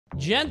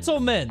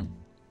Gentlemen.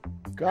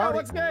 God,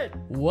 what's good?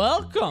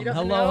 Welcome.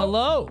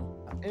 Hello.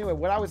 Anyway,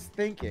 what I was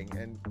thinking,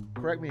 and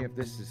correct me if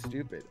this is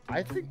stupid,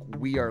 I think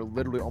we are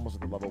literally almost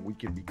at the level we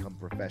can become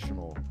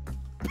professional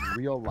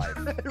real life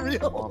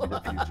bomb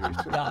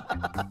diffusers.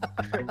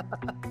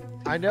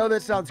 I know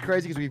this sounds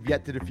crazy because we've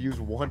yet to defuse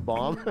one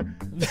bomb,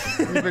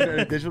 even in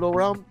a digital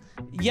realm.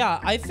 Yeah,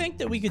 I think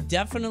that we could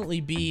definitely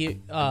be,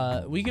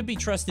 we could be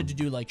trusted to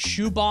do like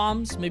shoe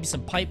bombs, maybe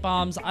some pipe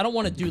bombs. I don't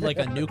want to do like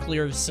a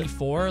nuclear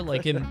C4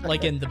 like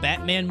in the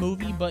Batman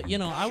movie, but you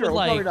know, I would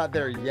like. Probably not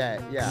there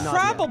yet. Yeah.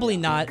 Probably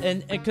not,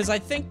 and because I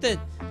think that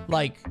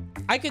like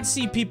I could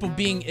see people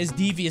being as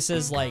devious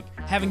as like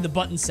having the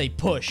button say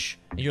push,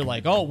 and you're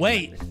like, oh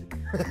wait,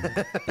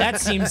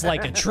 that seems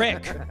like a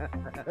trick.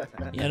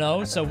 You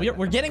know, so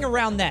we're getting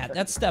around that.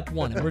 That's step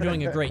one, and we're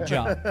doing a great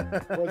job.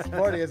 What's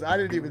funny is I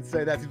didn't even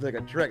say that seems like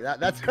a trick.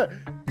 That's I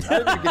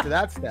didn't even get to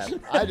that step.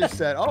 I just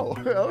said, oh,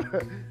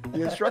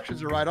 the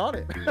instructions are right on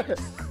it.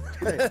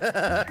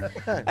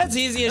 That's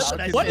easy as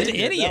shit. What an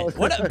idiot.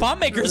 What bomb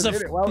maker's a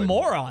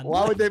moron.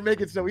 Why would they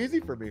make it so easy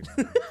for me?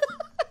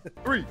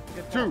 3,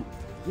 2,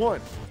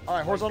 1. All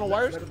right, horizontal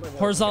wires?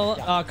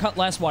 Horizontal, cut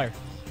last wire.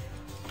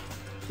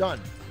 Done.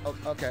 Oh,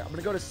 okay, I'm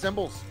gonna go to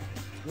symbols.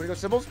 You wanna go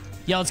symbols?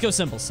 Yeah, let's go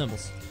symbols.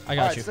 I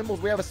got you.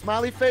 Symbols. We have a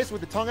smiley face with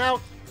the tongue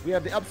out. We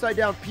have the upside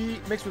down P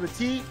mixed with a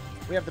T.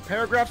 We have the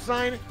paragraph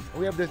sign. And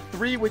we have the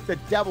 3 with the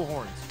devil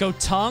horns. Go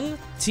tongue,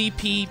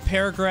 TP,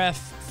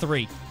 paragraph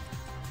 3.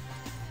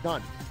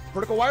 Done.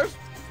 Vertical wires?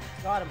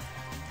 Got him.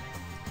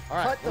 All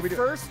right. Cut the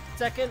first,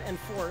 second, and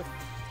fourth.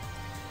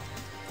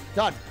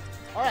 Done.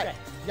 All right. Okay.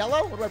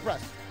 Yellow? What do I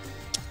press?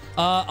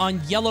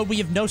 On yellow, we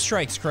have no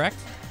strikes, correct?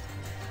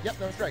 Yep,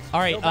 no strikes.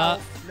 All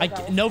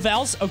right, no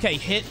vowels. Okay,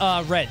 hit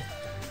red.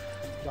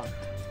 Done.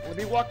 Let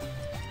me walk.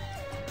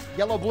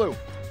 Yellow, blue.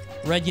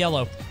 Red,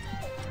 yellow.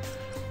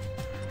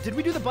 Did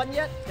we do the button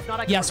yet? If not,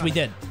 I can Yes, we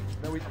did.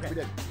 No, we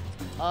did.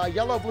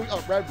 Yellow, blue.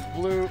 Oh, red,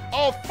 blue.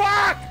 Oh,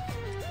 fuck!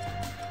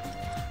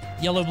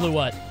 Yellow, blue,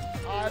 what?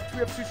 We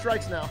have 2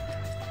 strikes now.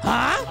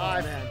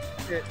 Huh? Man.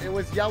 It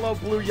was yellow,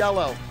 blue,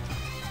 yellow.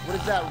 What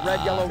is that?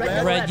 Red, yellow,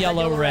 red? Red,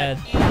 yellow, red.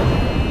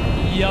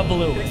 Yeah,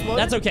 blue.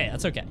 That's okay.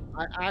 That's okay.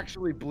 I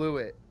actually blew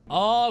it.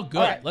 Oh, good.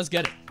 Right. Let's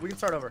get it. We can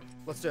start over.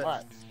 Let's do it. All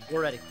right.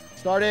 We're ready.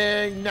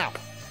 Starting now.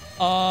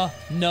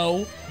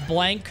 No.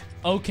 Blank.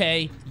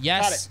 Okay.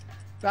 Yes. Got it.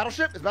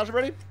 Battleship? Is Battleship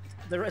ready?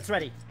 It's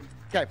ready.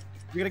 Okay.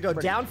 You're going to go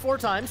down 4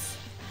 times.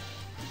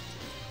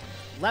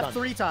 Left Done.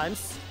 3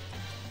 times.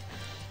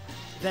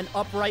 Then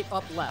up, right,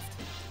 up, left.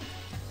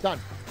 Done.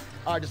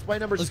 All right, display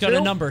numbers. Let's go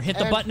to number. Hit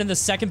the button in the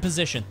second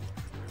position.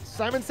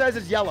 Simon says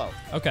it's yellow.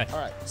 Okay. All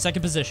right.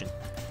 Second position.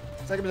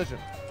 Second position.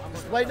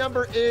 Display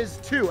number is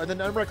 2, and the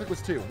number I clicked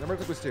was 2. Number I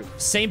clicked was 2.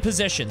 Same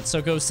position,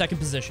 so go second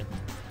position.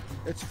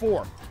 It's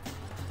 4.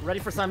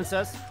 Ready for Simon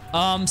Says?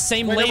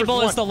 Same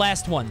label as the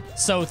last one,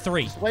 so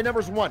 3. Display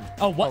number's 1.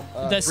 Oh, what?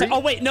 Oh,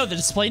 wait, no, the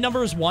display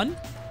number is 1?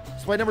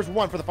 Display number's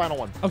 1 for the final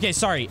one. Okay,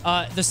 sorry.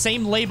 The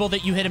same label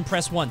that you hit in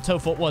press 1.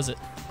 Toph, what was it?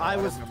 I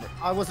wasn't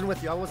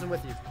with you.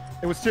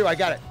 It was 2. I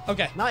got it.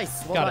 Okay.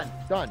 Nice. Well got done.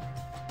 Done.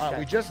 All right,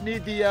 we just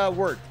need the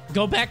word.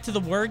 Go back to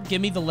the word.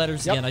 Give me the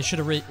letters again. I should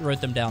have wrote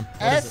them down.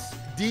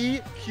 S-D-Q-X-Y-B.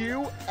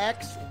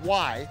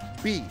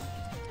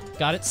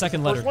 Got it.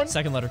 Second letter.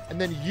 Second letter. And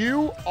then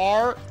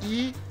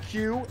U-R-E-Q-X-I.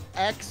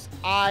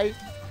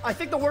 I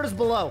think the word is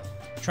below.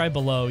 Try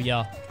below,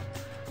 yeah.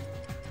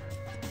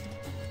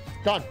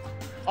 Done.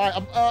 All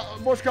right,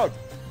 Morse code.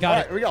 Got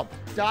it. Here we go.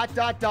 Dot,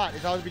 dot, dot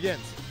is how it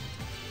begins.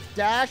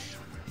 Dash,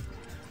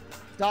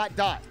 dot,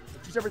 dot.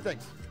 2 separate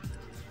things.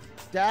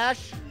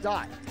 Dash,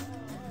 dot.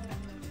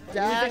 The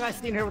only thing I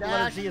see in here with the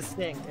letter G is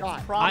Sting.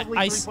 It's probably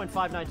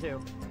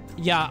 3.592.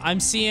 Yeah, I'm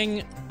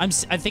seeing. I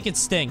think it's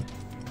Sting.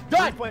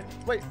 Done. Wait,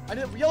 I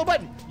need a yellow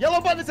button.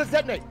 Yellow button that says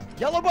detonate.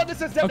 Yellow button that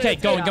says detonate. Okay,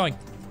 going.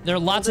 There are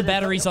lots of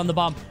batteries on the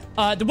bomb.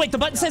 Wait, the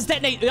button says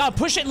detonate.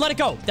 Push it and let it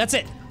go. That's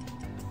it.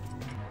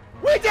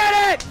 We did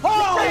it!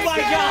 Oh my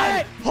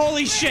God!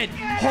 Holy shit!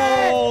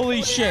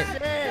 Holy shit!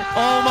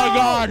 Oh my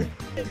God!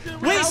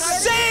 We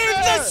saved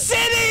the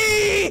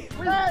city!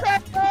 We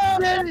saved the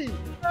city!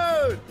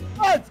 Dude,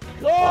 let's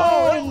go!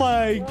 Oh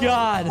my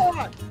God! Oh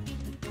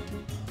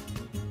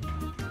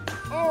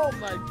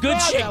my God!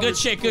 Good shit! Good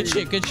shit! Good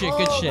shit! Good shit!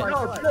 Good shit!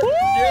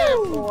 Yeah,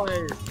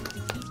 boys!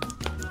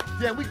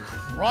 Yeah, we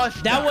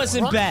crushed. That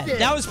wasn't bad.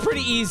 That was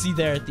pretty easy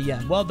there at the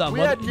end. Well done.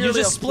 You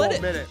just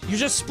split it. You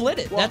just split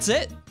it. That's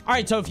it. All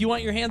right, Toph, you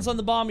want your hands on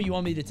the bomb or you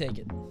want me to take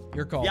it?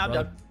 Your call, Yeah, I'm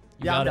brother. done.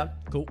 Yeah, I'm done.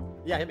 Cool.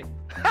 Yeah, hit me.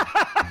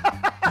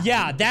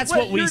 Yeah, that's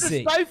what we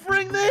see. You're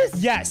deciphering this?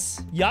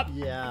 Yes. Yup.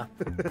 Yeah.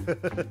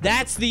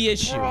 That's the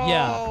issue.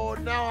 Yeah. Oh,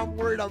 now I'm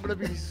worried I'm gonna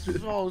be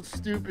so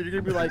stupid.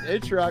 You're gonna be like,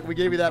 atrioc, we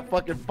gave you that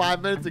fucking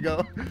 5 minutes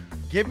ago.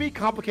 Give me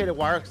complicated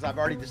wire because I've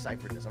already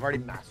deciphered this. I've already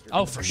mastered it.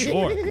 Oh, for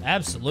sure.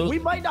 Absolutely.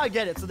 We might not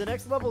get it. So the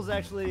next level is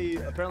actually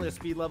apparently a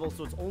speed level,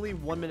 so it's only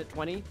 1 minute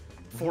 20,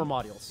 4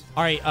 modules.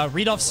 All right,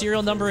 read off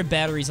serial number and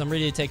batteries. I'm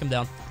ready to take them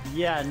down.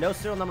 Yeah, no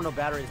serial number, no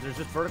batteries. There's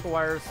just vertical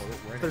wires.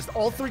 There's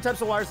all 3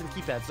 types of wires and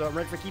keypads. So I'm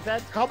ready for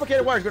keypad.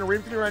 Complicated wires. Going to read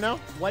them to me right now?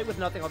 White with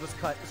nothing. I'll just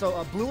cut.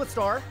 So blue with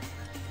star.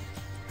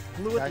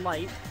 Blue with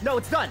light. No,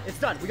 it's done. It's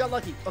done. We got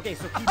lucky. Okay,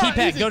 so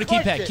keypad. Go to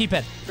keypad.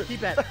 Keypad.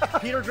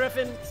 Keypad. Peter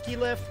Griffin, Ski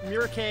Lift,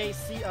 Mirror K,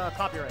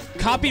 copyright.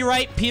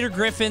 Copyright, Peter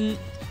Griffin,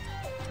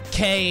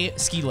 K,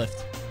 Ski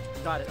Lift.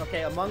 Got it.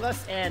 Okay, Among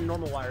Us and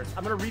normal wires.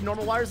 I'm going to read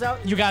normal wires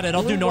out. You got it.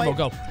 I'll do normal.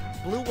 Go.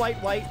 Blue, white,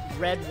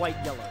 red, white,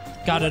 yellow.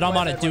 Got it. I'm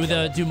on it. Do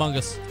Among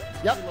Us.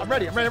 Yep, I'm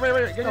ready. I'm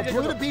ready.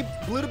 Blue to B,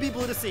 blue to B,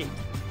 blue to C.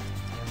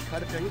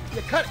 Cut it.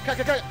 Yeah,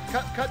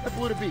 cut the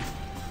blue to B.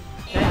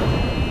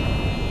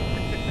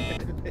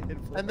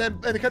 And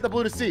then cut the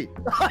blue to C.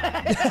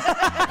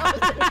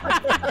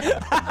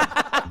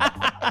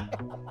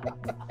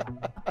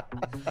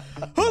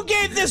 Who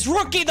gave this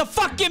rookie the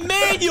fucking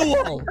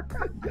manual?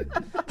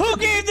 Who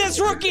gave this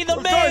rookie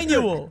the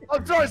manual?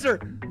 I'm sorry,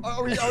 sir.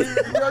 Are we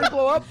already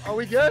blow up? Are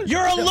we good?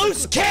 You're a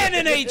loose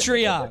cannon,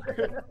 atrioc.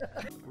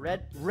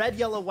 Red,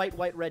 yellow, white,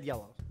 red,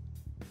 yellow.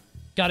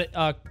 Got it.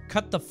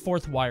 Cut the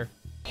 4th wire.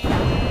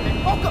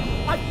 Oh God!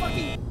 I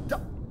fucking.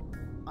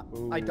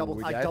 I double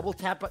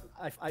tap.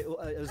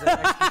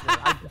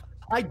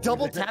 I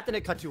double tapped and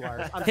it cut 2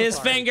 wires. His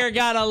finger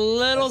got a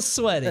little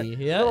sweaty.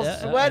 Yeah, a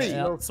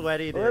little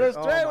sweaty. Dude. When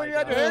you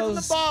got your hands in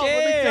the ball,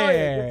 let me tell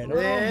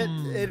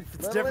you.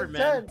 It's different,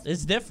 man.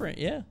 It's different,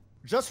 yeah.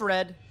 Just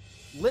red,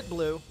 lit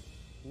blue,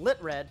 lit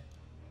red,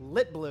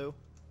 lit blue,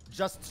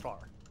 just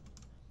star.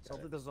 So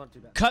this is not too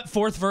bad. Cut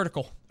 4th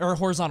vertical or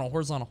horizontal.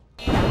 Wasn't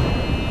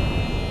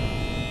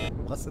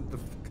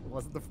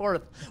the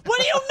 4th. What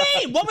do you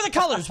mean? What were the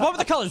colors?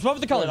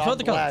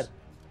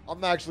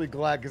 I'm actually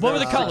glad. What were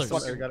the colors?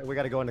 We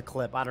got to go into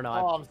clip. I don't know.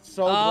 Oh, I'm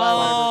so glad.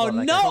 Oh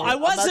no, I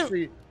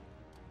wasn't.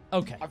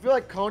 Okay. I feel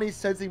like Coney's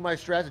sensing my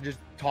stress and just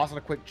tossing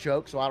a quick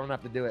choke, so I don't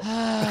have to do it.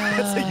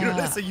 so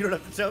you don't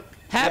have to choke.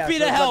 Happy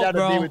to help,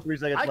 bro. I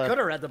could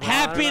have read the.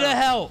 Happy to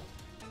help.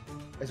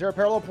 Is there a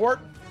parallel port?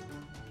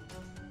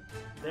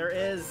 There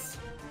is.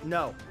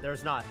 No,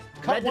 there's not.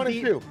 Cut 1 and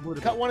 2.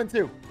 Cut 1 and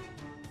 2.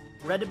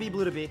 Red to B,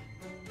 blue to B.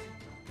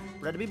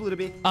 Red to B, blue to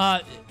B.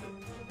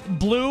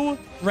 Blue,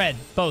 red,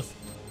 both.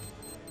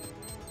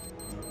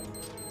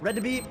 Red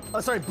to B. Oh,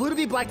 sorry, blue to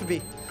B, black to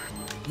B.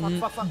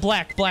 Fuck.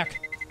 Black.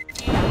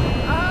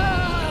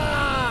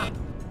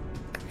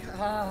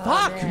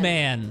 Fuck,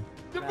 man.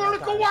 The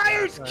vertical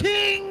wires,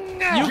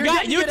 king.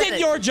 You did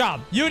your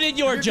job. You did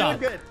your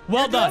job.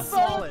 Well done. The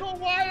vertical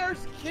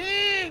wires,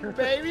 king,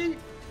 baby.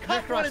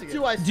 Cut 1 and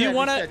 2. I said. Do you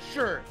want to?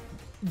 Sure.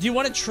 Do you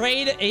want to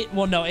trade?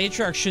 Well, no.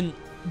 atrioc shouldn't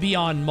be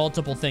on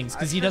multiple things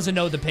because he doesn't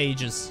know the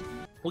pages.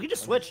 We can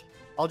just switch.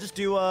 I'll just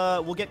do.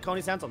 We'll get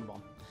Coney's hands on the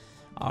ball.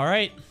 All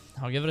right.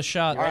 I'll give it a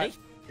shot. All right.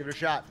 Give it a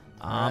shot.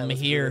 I'm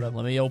here.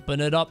 Let me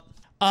open it up.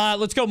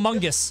 Let's go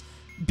Mungus.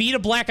 B to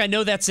black. I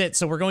know that's it.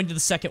 So we're going to the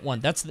second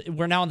one.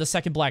 We're now on the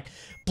second black.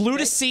 Blue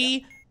to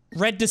C,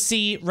 red to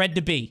C, red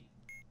to B.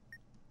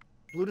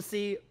 Blue to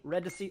C,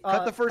 red to C.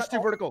 Cut the first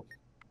 2 vertical.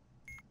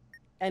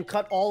 And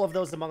cut all of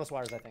those Among Us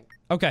wires, I think.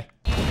 Okay.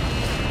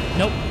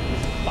 Nope.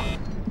 Fuck.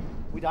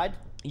 We died?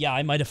 Yeah,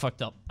 I might have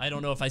fucked up. I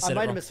don't know if I said it I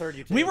might wrong. have misheard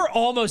you too. We were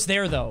almost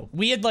there though.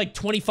 We had like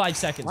 25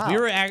 seconds. Wow.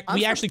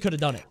 We actually could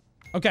have done it.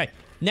 Okay.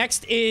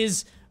 Next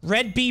is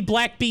red B,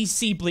 black B,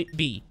 C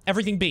B.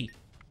 Everything B.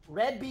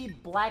 Red B,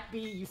 black B.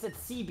 You said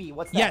CB.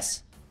 What's that?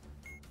 Yes.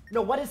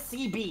 No, what is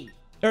CB?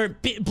 Or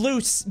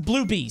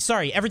blue B.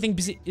 Sorry, everything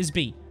is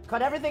B.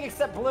 Cut everything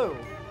except blue.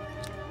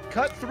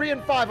 Cut 3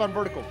 and 5 on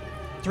vertical.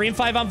 3 and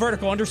 5 on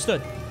vertical.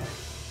 Understood.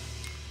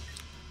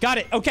 Got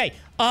it. Okay.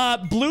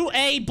 Blue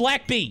A,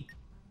 black B.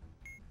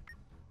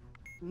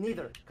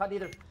 Neither. Cut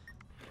neither.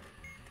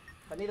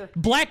 Cut neither.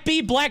 Black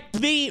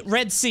B,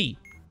 red C.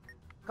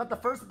 Cut the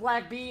first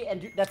black B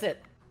and that's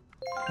it.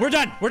 We're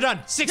done.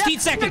 16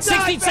 seconds.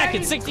 16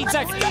 seconds. 16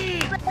 seconds. Clean.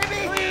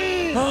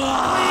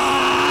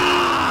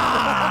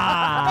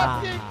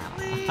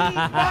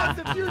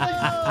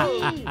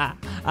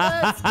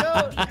 Let's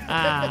go.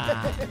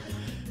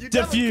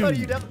 Diffuse.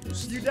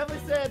 You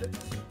definitely said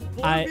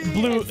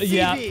blue.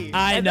 Yeah,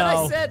 I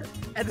know.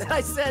 And then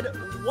I said,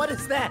 what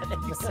is that?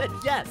 And you said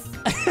yes.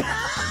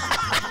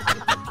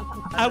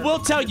 I will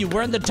tell you,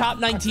 we're in the top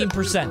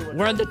 19%.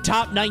 We're in the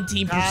top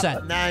 19%.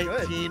 Top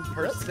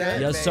 19%.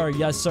 Yes, sir.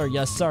 Yes, sir.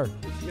 Yes, sir.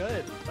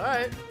 Good. All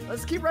right.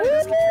 Let's keep running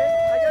this.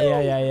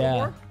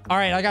 Yeah. All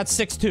right, I got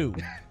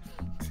 6-2.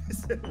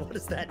 What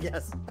is that?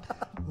 Yes.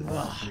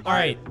 All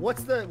right. What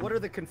are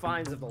the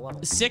confines of the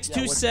level?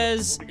 6-2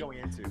 says. What are we going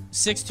into?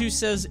 6-2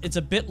 says it's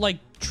a bit like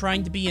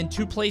trying to be in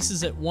 2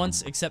 places at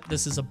once, except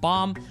this is a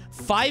bomb.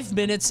 5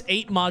 minutes,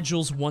 8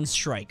 modules, 1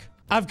 strike.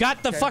 I've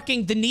got the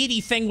fucking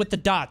needy thing with the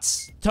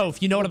dots.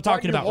 Toph, you know what I'm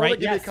talking about, right?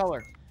 Give me a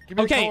color.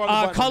 Okay,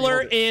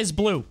 color is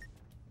blue.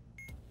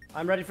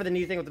 I'm ready for the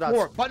knee thing with the dots.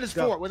 4. Button is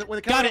 4. When the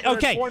Got it. counter-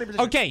 Okay. when it's 4 in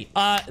position. Okay.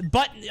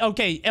 Button.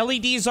 Okay.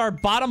 LEDs are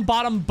bottom,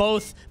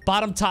 both.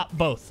 Bottom, top,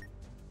 both.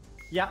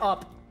 Yeah,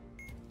 up.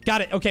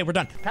 Got it. Okay, we're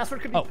done.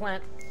 Password could be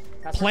plant.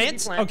 Password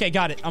Plants? could be plant. Okay,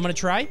 got it. I'm gonna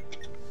try.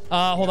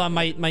 Hold on.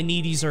 My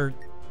needies are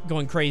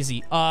going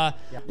crazy.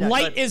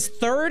 Light is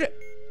 3rd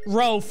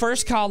row,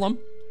 1st column.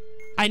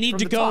 I need From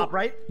to the go. top,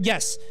 right?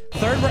 Yes.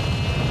 3rd row.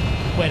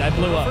 Wait, I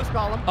blew up. First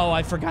column. Oh,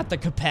 I forgot the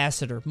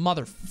capacitor.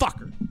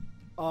 Motherfucker.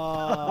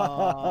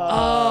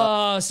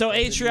 So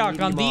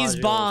atrioc, on these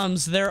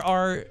bombs, there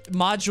are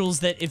modules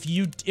that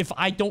if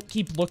I don't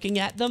keep looking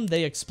at them,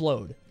 they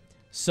explode.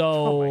 So,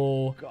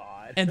 Oh my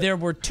God. and there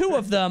were 2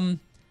 of them,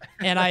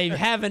 and I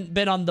haven't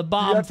been on the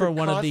bomb for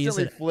one of these.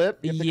 You have to flip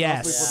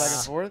Yes. back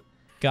and forth.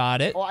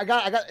 Got it. Oh, I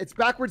got. It's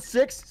backwards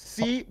 6.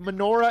 C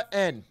menorah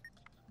N.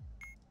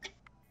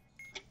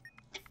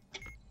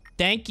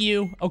 Thank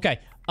you. Okay.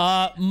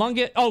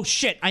 Munga. Oh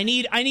shit! I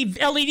need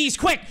LEDs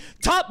quick.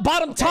 Top,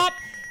 bottom, top.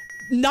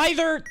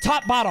 Neither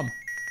top, bottom.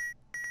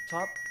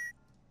 Top.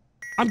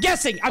 I'm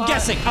guessing. Fuck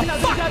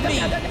me.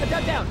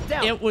 Down.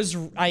 It was.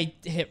 I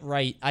hit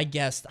right. I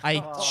guessed.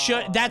 I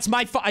should. That's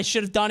my fault. I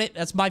should have done it.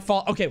 That's my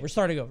fault. Okay, we're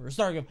starting over.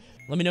 Let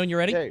me know when you're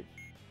ready. Okay.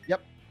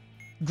 Yep.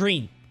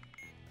 Green.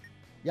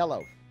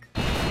 Yellow.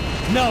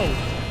 No.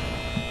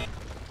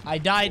 I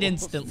died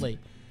instantly.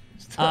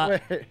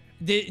 Wait.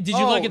 Did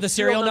you look at the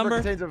serial number?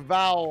 Contains a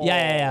vowel.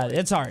 Yeah.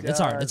 It's hard.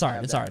 It's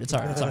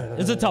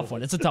a tough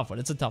one.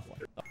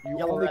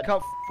 You only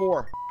cut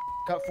 4.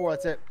 Cut 4.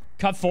 That's it.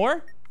 Cut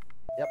 4?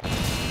 Yep.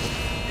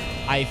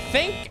 I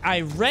think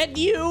I read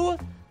you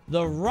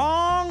the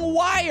wrong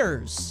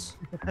wires.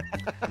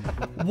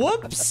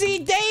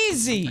 Whoopsie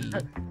daisy.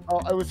 Oh,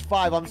 it was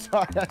 5. I'm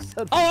sorry. I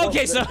said Oh, 4.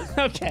 okay, so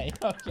okay.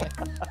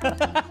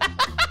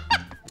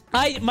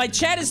 My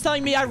chat is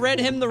telling me I read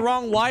him the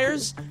wrong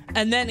wires,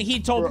 and then he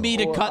told me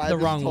to cut the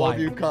wrong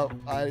wire.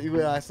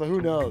 So who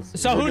knows?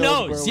 So who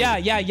knows? Yeah.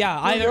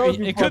 Either knows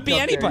you it could fucked be up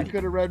there. anybody. You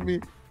could have read me.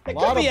 It A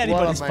lot could be of blood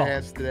anybody's on my fault.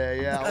 hands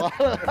today. Yeah. A lot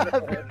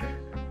of,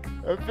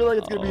 I feel like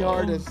it's gonna be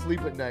hard to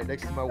sleep at night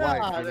next to my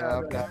wife. You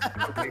know,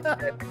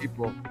 after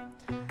people.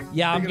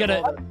 Yeah, I'm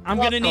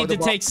gonna need to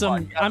take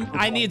some.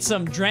 I need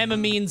some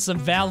Dramamine, some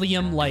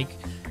Valium. Like,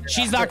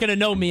 she's not gonna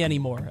know me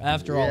anymore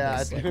after all Yeah,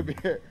 this. it's gonna be.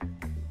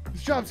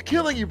 This job's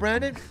killing you,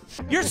 Brandon.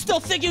 You're still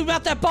thinking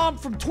about that bomb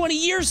from 20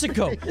 years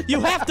ago.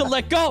 You have to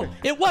let go.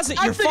 It wasn't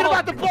your I'm thinking fault.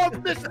 about the bomb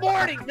from this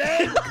morning,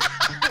 man.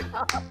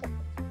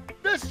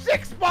 There's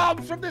 6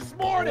 bombs from this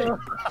morning.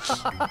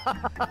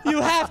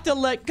 You have to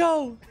let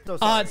go. So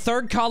sorry.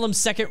 3rd column,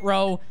 2nd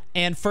row,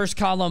 and 1st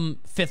column,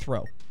 5th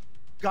row.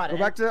 Got it. Go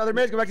back to the other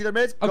maze.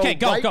 Okay,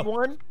 go, right go.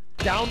 1,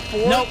 down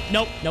 4.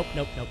 Nope.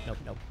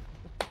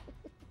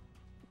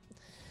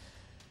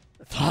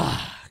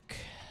 Fuck.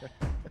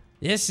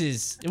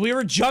 We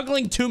were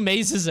juggling 2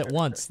 mazes at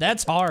once.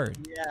 That's hard.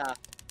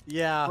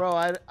 Yeah. Bro,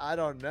 I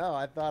don't know.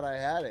 I thought I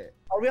had it.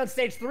 Are we on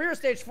stage 3 or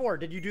stage 4?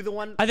 Did you do the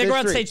one? I think we're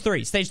on Stage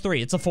stage 3.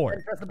 It's a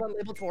 4. Press the button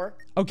labeled 4.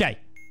 Okay.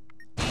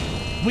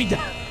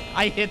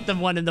 I hit the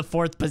one in the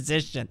 4th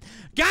position.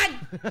 God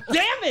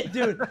damn it,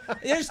 dude.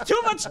 There's too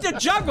much to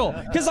juggle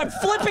because I'm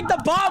flipping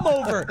the bomb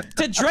over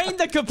to drain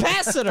the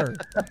capacitor.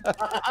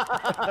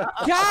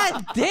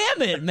 God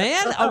damn it,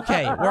 man.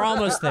 Okay, we're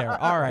almost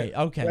there. All right,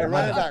 okay. Yeah,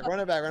 run it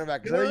back.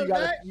 'Cause I think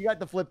you got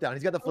the flip down.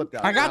 He's got the flip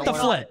down. I got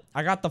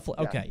the flip.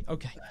 Okay.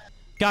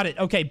 Got it.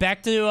 Okay,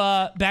 back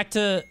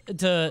to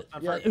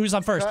who's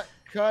on first?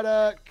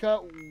 Cut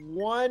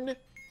 1,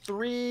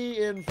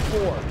 3, and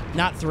 4.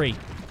 Not 3.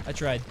 I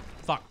tried.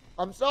 Fuck.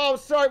 I'm so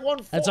sorry. 1,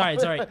 4. That's all right.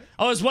 It's all right.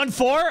 Oh, it's 1,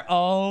 4.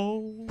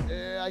 Oh.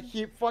 I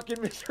keep fucking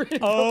misreading.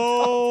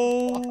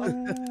 Oh.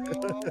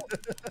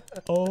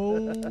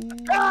 Oh.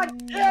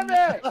 God damn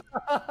it!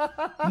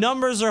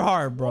 Numbers are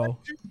hard, bro.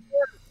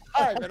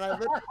 And I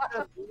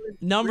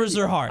Numbers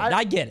are hard.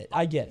 I get it.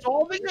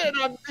 solving it, and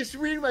I'm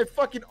misreading my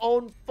fucking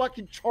own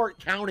fucking chart,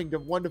 counting to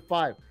 1 to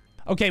 5.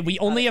 Okay, we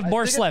only have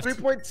more left.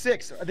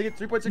 3.6. I think it's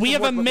 3.6. We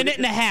have a minute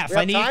and a half. We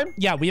have time?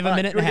 Yeah, we have a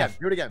minute and a half.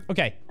 Do it again.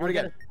 Okay. Do it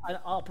again.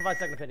 I'll provide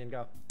second opinion.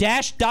 Go.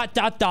 Dash dot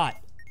dot dot.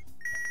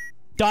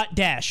 Dot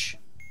dash.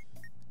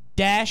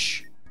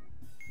 Dash.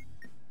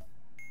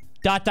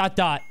 Dot dot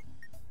dot.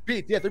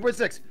 Pete, yeah,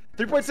 3.6.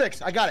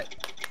 3.6. I got it.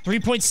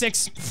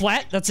 3.6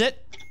 flat. That's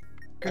it.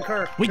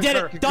 Concur. We did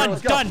it. Done.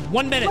 Let's go. Done.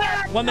 1 minute.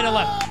 1 minute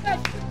left.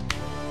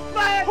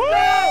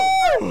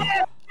 Woo!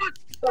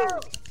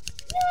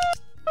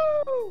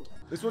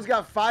 This one's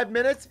got 5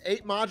 minutes,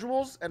 8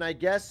 modules, and I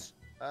guess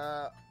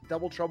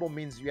double trouble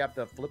means you have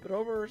to flip it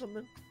over or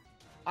something.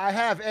 I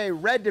have a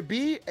red to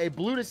B, a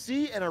blue to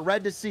C, and a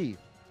red to C.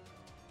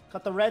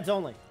 Cut the reds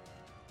only.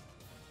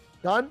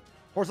 Done?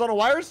 Horizontal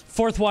wires?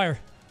 4th wire.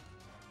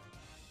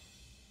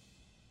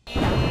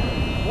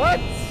 What?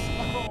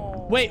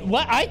 Wait,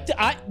 what?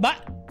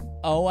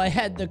 Oh, I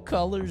had the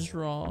colors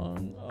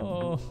wrong.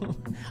 Oh,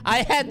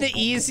 I had the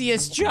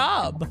easiest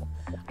job.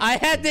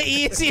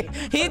 He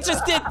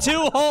just did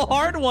 2 whole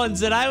hard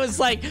ones, and I was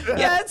like,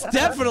 yeah, it's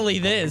definitely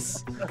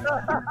this.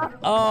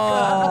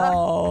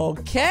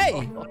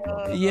 Okay.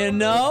 You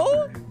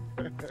know?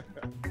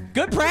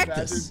 Good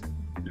practice.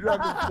 You're on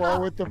the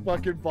floor with the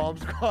fucking bomb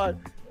squad.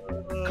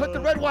 Cut the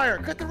red wire.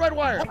 Cut the red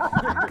wire.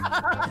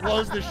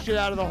 Blows the shit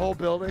out of the whole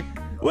building.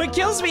 What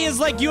kills me is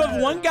like you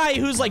have one guy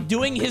who's like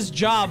doing his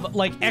job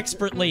like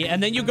expertly,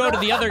 and then you go to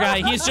the other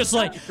guy. He's just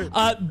like,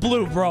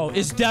 blue, bro.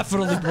 It's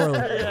definitely blue,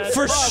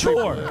 for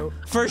sure, blue.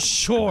 For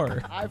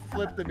sure. I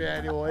flipped the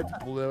manual. It's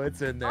blue.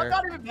 It's in there. I'm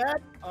not even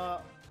mad.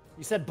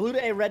 You said blue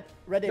to A, red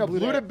to A, no,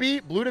 blue to B,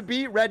 blue to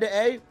B, red to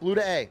A, blue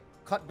to A.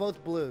 Cut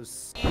both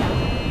blues.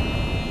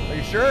 Are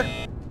you sure?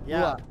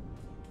 Yeah.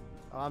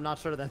 Oh, I'm not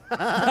sure then.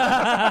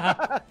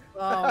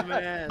 Oh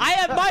man. I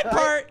have my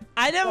part.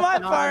 I did my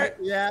part.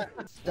 Yeah.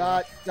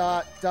 Dot,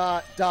 dot,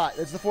 dot, dot.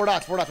 It's the 4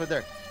 dots. 4 dots right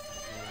there.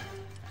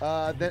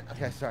 Then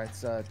okay, sorry.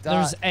 It's dot.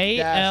 There's A,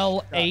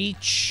 L,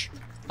 H.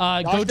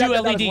 Go do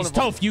LEDs.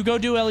 Toph, you go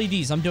do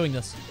LEDs. I'm doing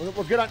this.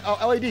 We're good on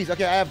LEDs.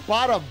 Okay, I have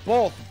bottom,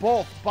 both,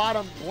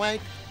 bottom,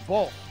 blank,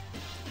 both.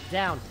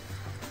 Down.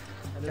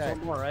 And there's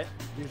one more, right?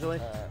 Usually.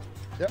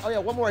 Oh yeah,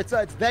 one more. It's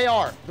they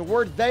are. The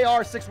word they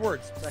are 6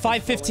 words.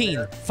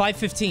 515.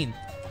 515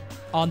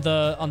 on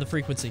the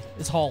frequency.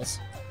 It's Halls.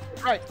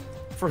 Right.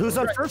 For who's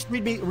on first,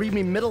 read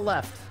me middle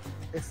left.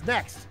 It's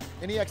next.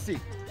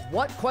 NEXT.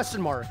 What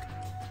question mark?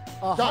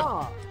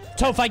 Done.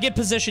 Toph, I get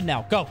position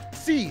now. Go.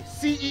 C.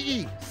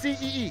 C-E-E.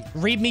 C-E-E.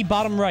 Read me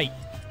bottom right.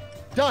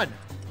 Done.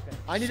 Okay.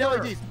 I need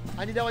LEDs.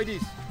 I need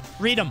LEDs.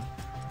 Read them.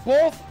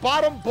 Both,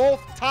 bottom,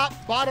 both, top,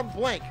 bottom,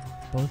 blank.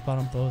 Both,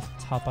 bottom, both,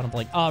 top, bottom,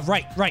 blank.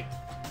 Right.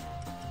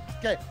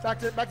 Okay, back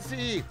to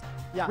CEE.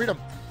 Yeah. Read them.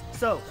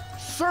 So,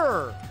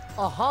 sure,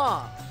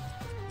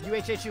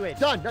 UHHUH.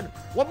 Done.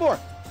 One more.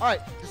 All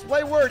right,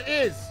 display word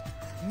is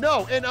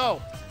no,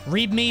 N-O.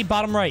 Read me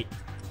bottom right.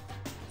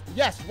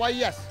 Yes,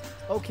 yes.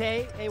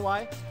 Okay,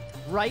 A-Y.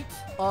 Right,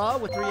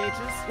 with 3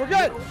 H's. We're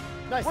good.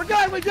 Nice. We're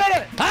good. We did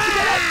it.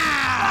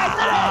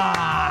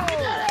 Ah! We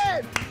did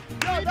it.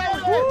 No, that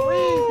was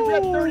it. We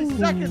have 30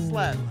 seconds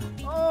left.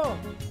 Oh.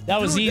 That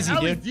was easy,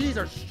 dude. LEDs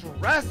are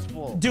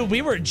stressful. Dude,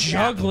 we were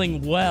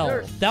juggling well.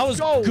 They're that was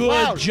so good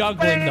loud.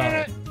 juggling,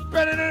 though.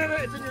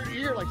 It's in your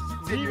ear, like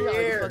in your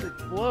ear.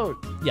 Explode.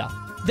 Yeah.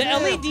 The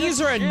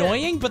LEDs are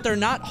annoying, but they're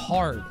not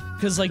hard.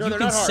 Because, like, you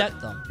can set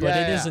them. But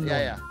it is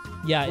annoying.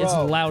 Yeah, it's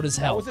loud as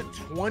hell. That was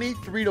a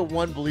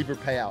 23-to-1 believer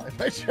payout in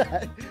my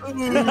chat.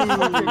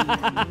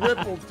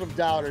 Rippled some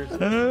doubters.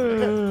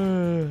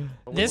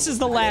 This is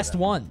the last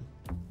one.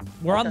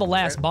 We're on the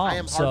last bomb, I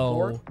am so...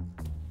 hardcore.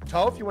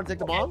 Toph, you want to take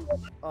the bomb?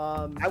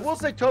 I will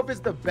say Toph is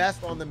the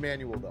best on the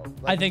manual, though.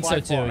 Like, I think so,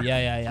 too.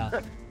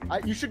 Yeah.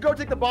 You should go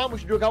take the bomb. We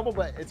should do a couple,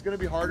 but it's going to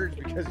be harder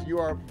because you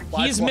are...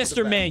 He's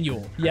Mr.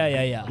 Manual.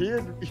 Yeah.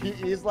 He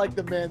is like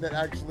the man that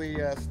actually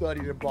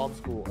studied in bomb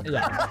school.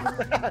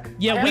 Yeah.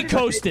 Yeah, we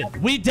coasted.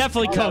 We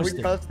definitely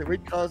coasted. We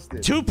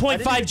coasted.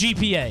 2.5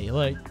 GPA.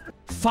 Like,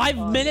 5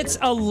 minutes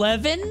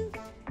 11?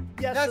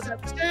 Yeah, that's so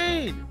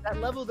insane.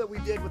 That level that we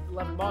did with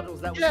 11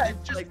 modules, that was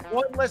just like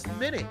 1 less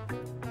minute.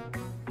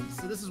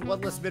 So this is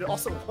 1 less minute,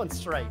 also 1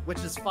 strike, which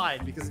is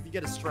fine because if you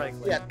get a strike,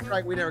 like,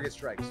 strike, we never get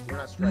strikes. We're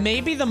not striking.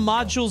 Maybe the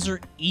modules are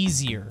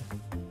easier.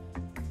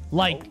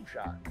 Like,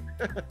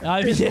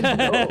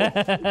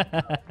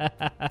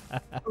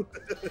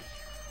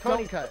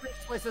 Coney cut.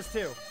 Place this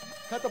too.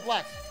 Cut the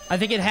blacks. I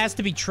think it has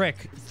to be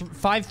trick.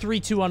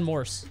 5-3-2 on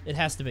Morse. It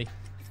has to be.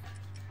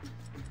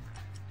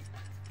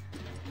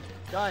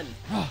 Done.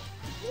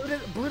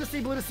 Blue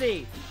to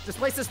C.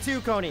 Displace this 2,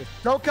 Coney.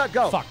 Don't cut,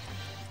 go. Fuck.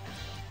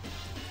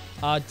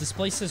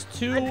 Displaces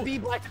 2. Red to B,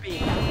 black to B.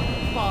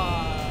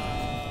 Fuck.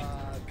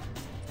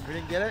 We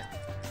didn't get it?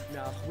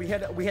 No. We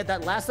had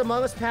that last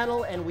Among Us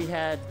panel, and we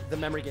had the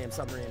memory game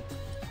submarine.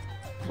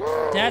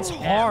 That's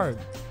hard.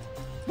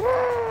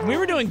 We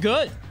were doing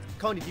good.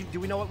 Coney, do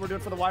we know what we're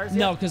doing for the wires yet?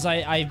 No, because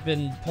I've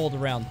been pulled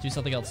around. Do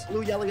something else.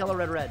 Blue, yellow,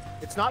 red.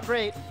 It's not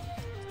great.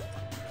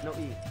 No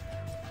E.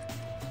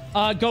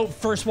 Go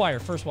first wire.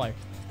 He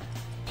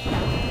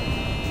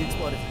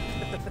exploded.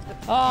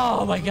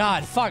 Oh my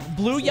god, fuck.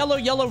 Blue, yellow,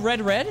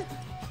 red.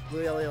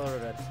 Blue, yellow,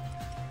 red.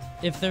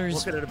 If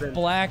there's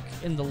black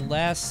in the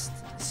last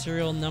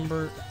serial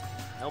number.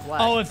 No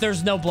black. Oh, if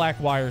there's no black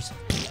wires.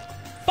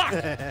 Fuck!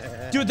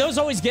 Dude, those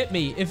always get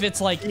me. If it's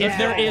like, if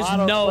there is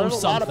no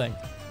something.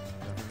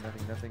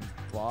 Nothing.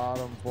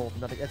 Bottom, both,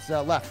 nothing. It's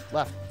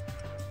left.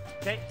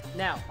 Okay,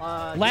 now.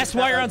 Last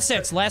wire on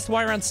 6.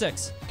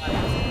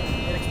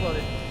 It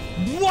exploded.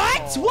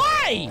 What?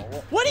 Why?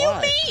 What do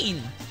you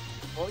mean?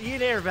 Well, you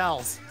need air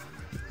valves.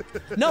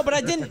 No, but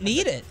I didn't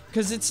need it.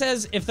 Because it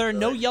says if there are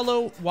no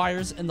yellow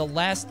wires and the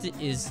last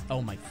is...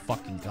 Oh my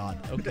fucking god.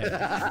 Okay.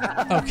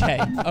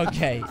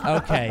 Okay.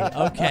 All right,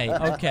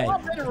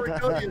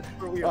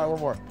 one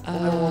more.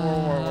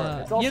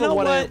 It's also you know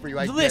 1 what? a.m. for you.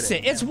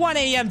 Listen, it's 1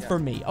 a.m. for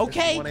me,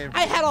 okay?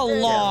 I had a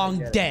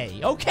long day,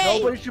 okay?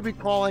 Nobody should be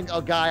calling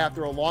a guy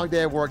after a long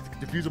day of work to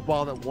defuse a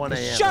bomb at 1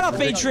 a.m. Shut up,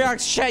 Atrioc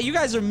chat. You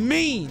guys are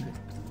mean.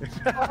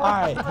 All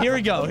right, here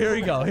we go.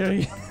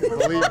 Believe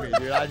me,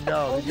 dude. I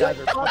know. These guys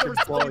are fucking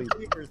bullies.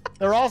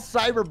 They're all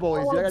cyber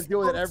bullies. You gotta deal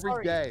with it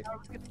every day.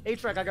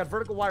 Atrioc, I got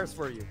vertical wires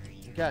for you.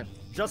 Okay.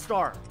 Just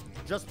R.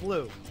 Just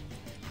blue.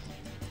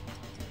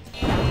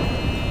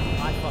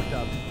 I fucked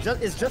fucked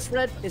up.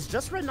 Is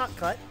just red not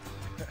cut?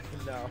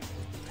 No.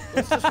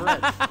 It's just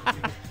red.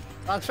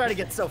 I'm trying to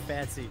get so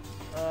fancy.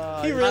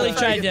 He really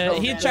tried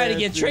to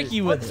get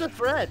tricky with It's it. just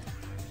red.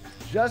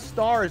 Just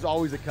star is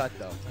always a cut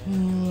though.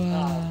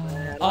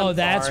 Oh,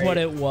 that's what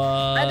it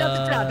was. That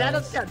doesn't count. That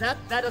doesn't count.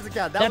 That doesn't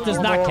count. That does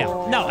not more.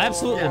 count. No,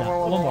 absolutely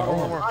not. One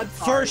more. I'm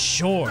For sorry.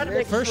 sure. For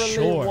Literally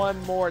sure. one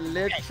more.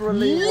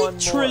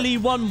 Literally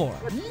One more.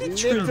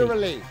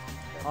 Literally.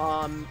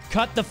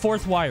 Cut the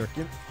fourth wire.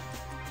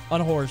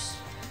 On a horse.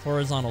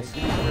 Horizontals.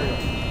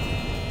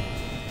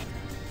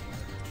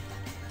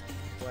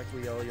 Black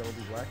blue yellow yellow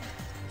blue black.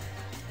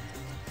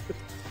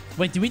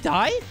 Wait, did we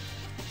die?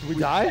 Did we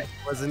die? It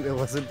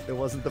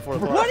wasn't the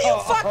fourth one. What do you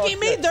fucking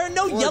mean? There are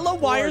no Fourth yellow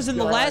wires in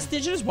the one. last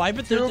digit is Y,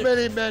 but Too there.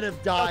 many men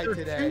have died There's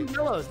today. 2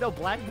 yellows. No,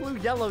 black, blue,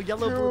 yellow,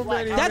 yellow, Too blue,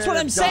 black. many That's what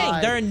men I'm have saying.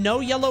 died. There are no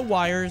yellow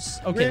wires.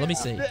 Okay, let me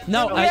see.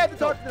 No, we had to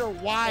talk to their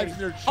wives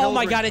and their children. oh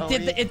my god, Tony.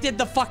 it did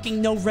the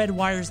fucking no red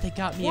wires. They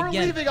got me We're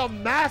again. leaving a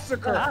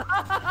massacre.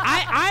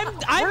 I'm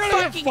We're gonna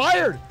fucking get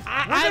fired.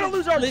 I- We're gonna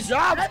lose our listen,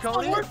 jobs, That's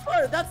Coney. the worst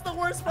part. That's the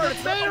worst part. The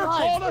It's not mayor alive.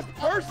 called us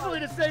personally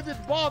to save this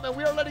bomb, and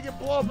we are letting it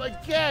blow up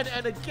again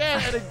and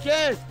again and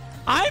again.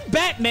 I'm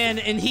Batman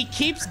and he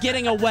keeps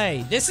getting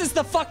away. This is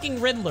the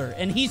fucking Riddler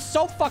and he's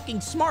so fucking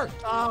smart.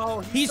 Oh,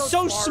 He's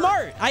so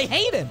smart. I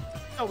hate him.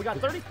 So we got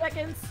 30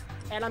 seconds,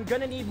 and I'm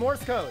gonna need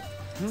Morse code.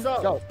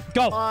 So Go.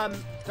 Go.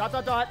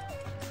 Dot.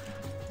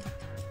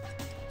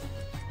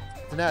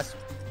 It's an S.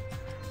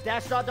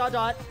 Dash dot.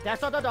 Dash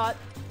dot.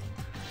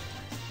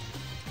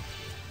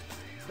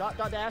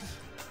 Dot dash.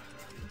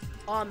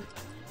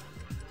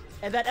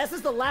 And that S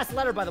is the last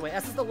letter, by the way.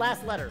 S is the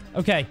last letter.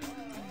 Okay.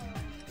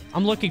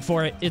 I'm looking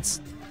for it.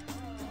 It's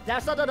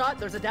Dash dot.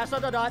 There's a dash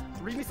dot.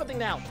 Read me something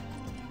now.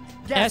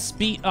 Yes.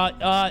 SB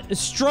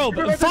strobe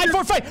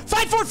 545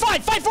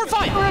 545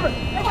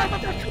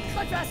 545.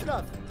 Not fast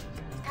enough.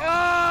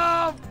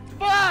 Oh,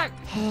 fuck!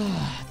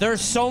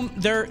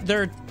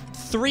 There are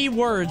 3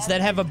 words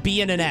that have a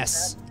B and an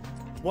S.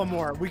 One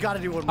more. We gotta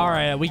do one more. All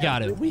right, we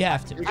got it. We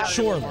have to. gotta do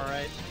Surely. one more,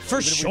 right?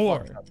 For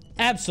sure.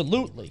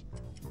 Absolutely.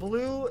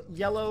 Blue,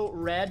 yellow,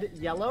 red,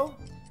 yellow.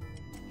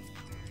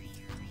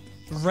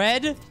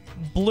 Red,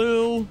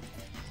 blue.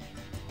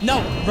 No,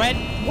 red,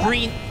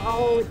 green.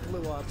 Oh, it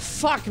blew up.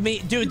 Fuck me.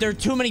 Dude, there are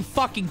too many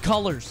fucking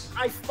colors.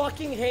 I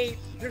fucking hate.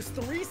 There's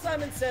 3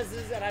 Simon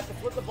Says-es, and I have to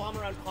flip the bomb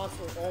around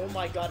constantly. Oh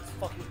my god, it's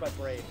fucking my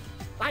brain.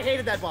 I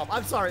hated that bomb.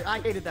 I'm sorry.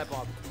 I hated that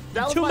bomb.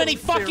 That was Too my many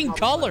least favorite fucking bomb.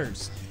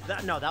 colors.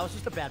 No, that was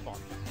just a bad bomb.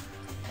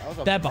 That was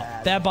a Bad bomb.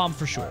 bad- Bad bomb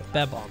for sure.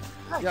 Bad bomb.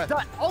 Yeah.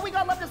 Done. All we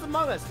got left is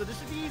Among Us, so this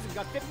should be easy. We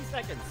got 50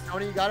 seconds.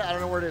 Tony, you got it? I don't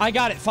know where it is. I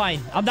got it.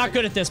 Fine. I'm not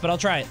good at this, but I'll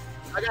try it.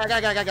 I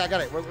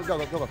got it.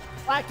 Go.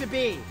 Black to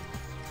B.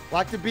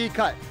 Black to B,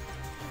 cut.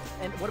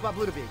 And what about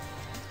blue to B? Blue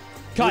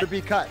Cut. to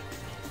B, cut.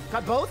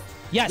 Cut both?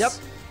 Yes. Yep.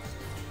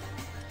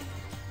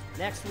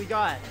 Next we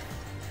got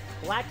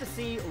black to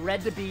C,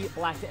 red to B,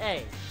 black to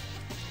A.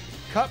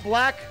 Cut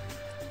black.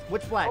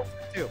 Which black?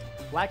 2.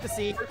 Black to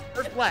C.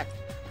 First black.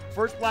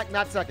 First black,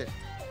 not second.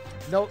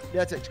 No,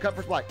 that's it. Cut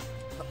first black.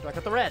 Do I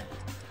cut the red?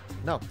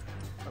 No.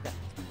 Okay.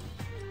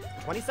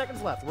 20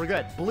 seconds left. We're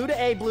good. Blue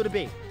to A, blue to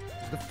B.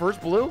 The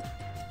first blue?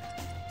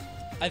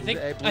 I think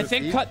A, blue to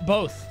B? cut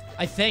both.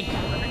 I think.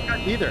 Cut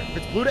neither. If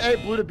it's blue to A,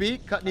 blue to B,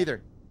 cut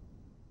neither.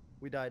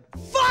 We died.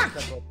 Fuck!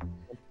 Cut both.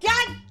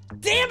 God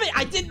damn it!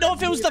 I didn't know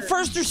if it was the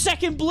first or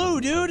second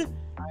blue, dude.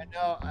 I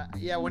know.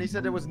 Yeah, when he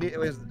said it was,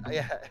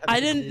 yeah. I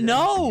didn't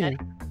know.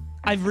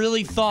 I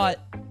really thought.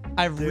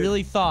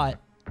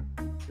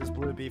 It was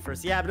blue to B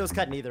first. Yeah, but it was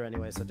cut neither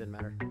anyway, so it didn't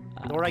matter.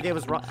 The order I gave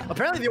was wrong.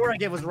 Apparently the order I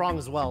gave was wrong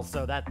as well,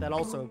 so that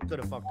also could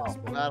have fucked us.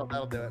 but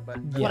That'll do it. But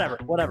Yeah.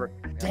 Whatever.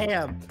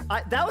 Damn.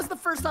 That was the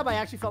first time I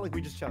actually felt like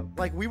we just choked.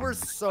 Like, we were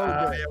so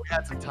good. yeah, we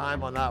had some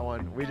time on that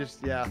one. We just,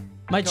 yeah.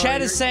 My No, chat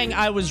you're- is saying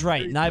I was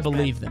right, and I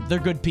believe them. They're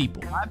good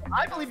people.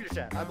 I believe your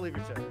chat. I believe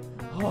your chat.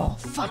 Oh,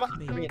 fuck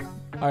me.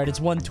 All right, it's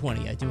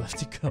 1:20. I do have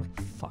to go.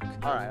 Fuck.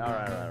 All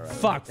right.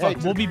 Fuck. Hey,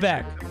 We'll be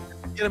back.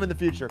 Get him in the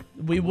future.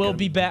 We will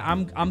be back.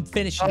 I'm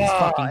finishing this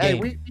fucking Hey, game.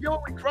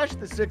 we crushed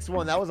the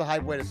 6-1. That was a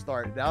hype way to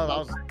start. That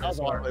was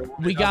hard.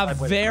 We got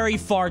very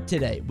far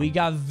today. We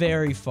got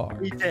very far.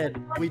 We did.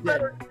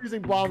 Better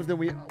using bombs than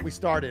we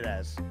started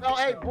as. Well,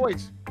 hey,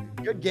 boys,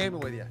 good gaming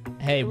with you.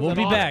 Hey, It was we'll an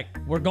be honor. back.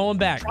 We're going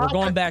back. We're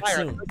going back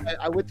soon.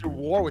 I went through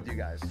war with you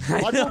guys. A I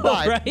lot of know, people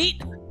died.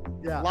 right?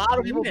 Yeah. A lot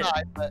of people did.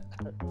 died, but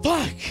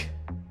Fuck.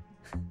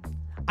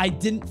 I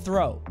didn't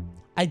throw.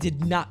 I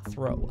did not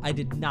throw. I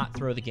did not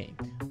throw the game.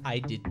 I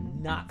did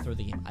not throw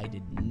the game. I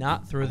did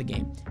not throw the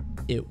game.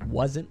 It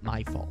wasn't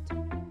my fault.